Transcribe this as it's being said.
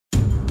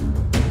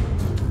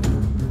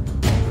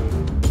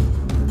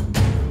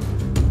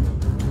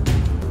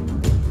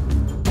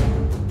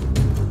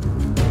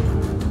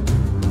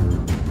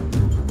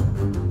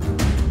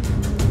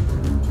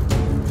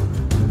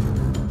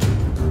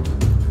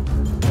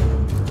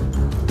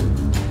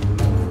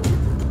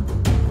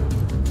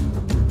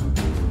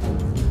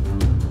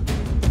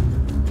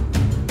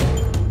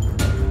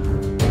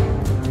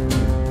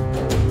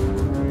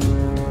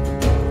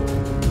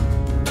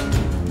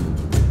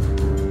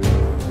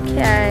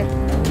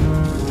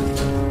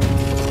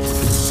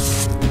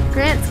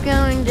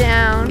going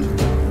down,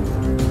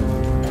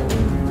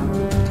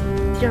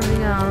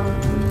 jumping off.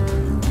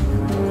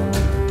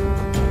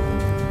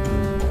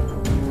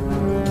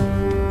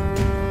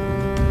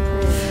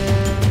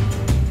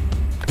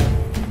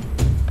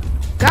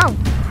 Go!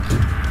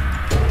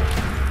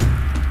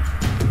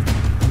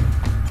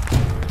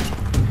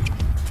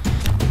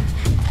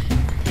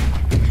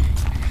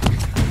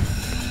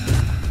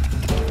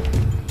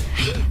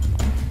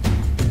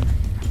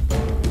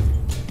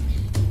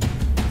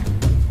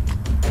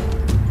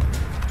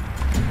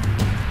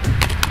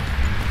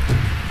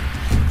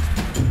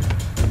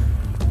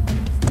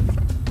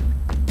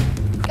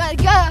 Gotta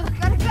go!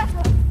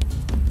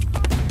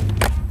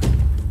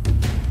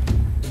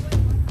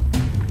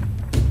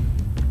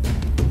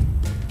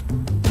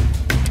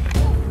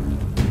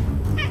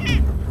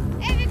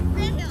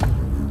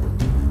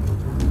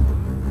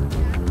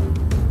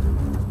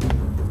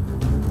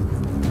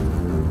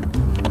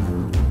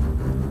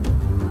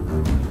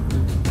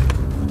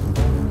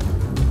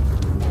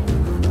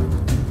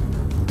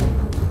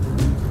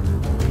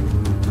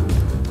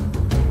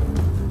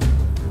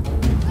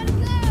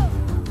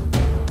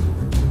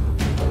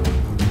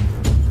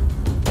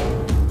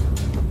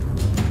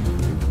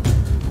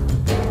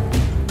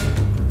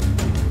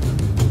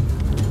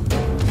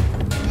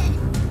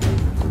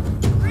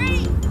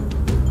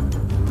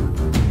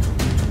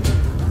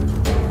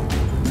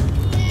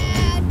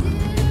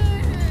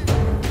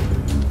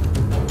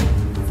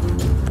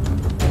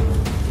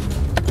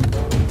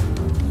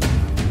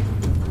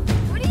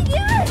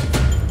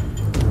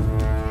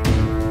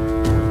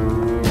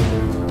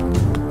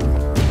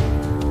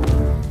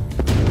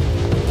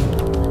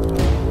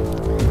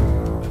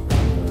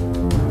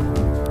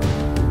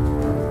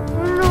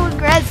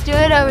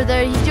 Doing over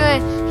there.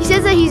 He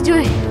says that he's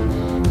doing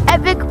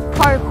epic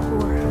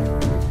parkour.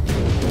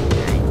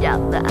 I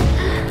doubt that.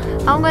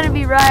 I'm gonna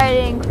be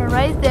riding from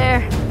right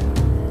there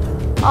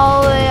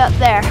all the way up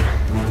there.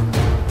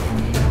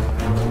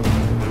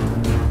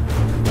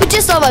 You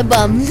just saw my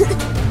bum.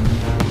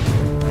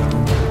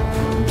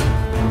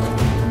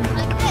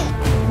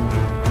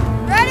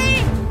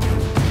 Ready?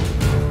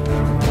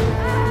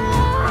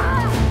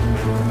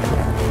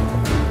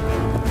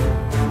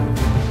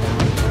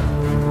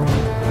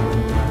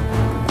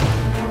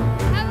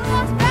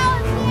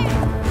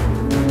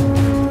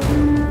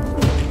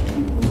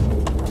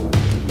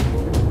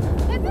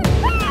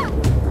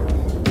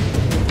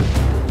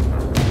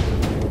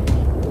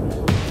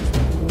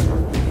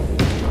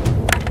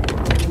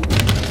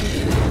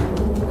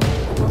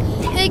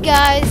 Hey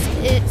guys,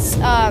 it's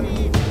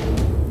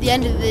the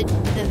end of the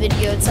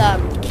video. It's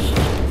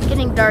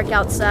getting dark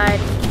outside.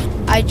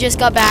 I just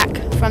got back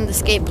from the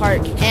skate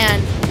park,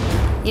 and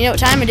you know what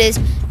time it is.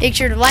 Make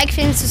sure to like,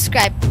 and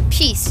subscribe.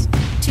 Peace.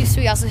 Too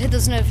sweet. Also hit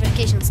those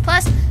notifications.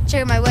 Plus,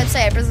 check out my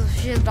website at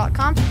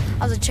brizzleshiz.com.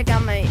 Also check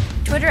out my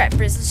Twitter at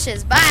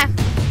brizzleshiz. Bye.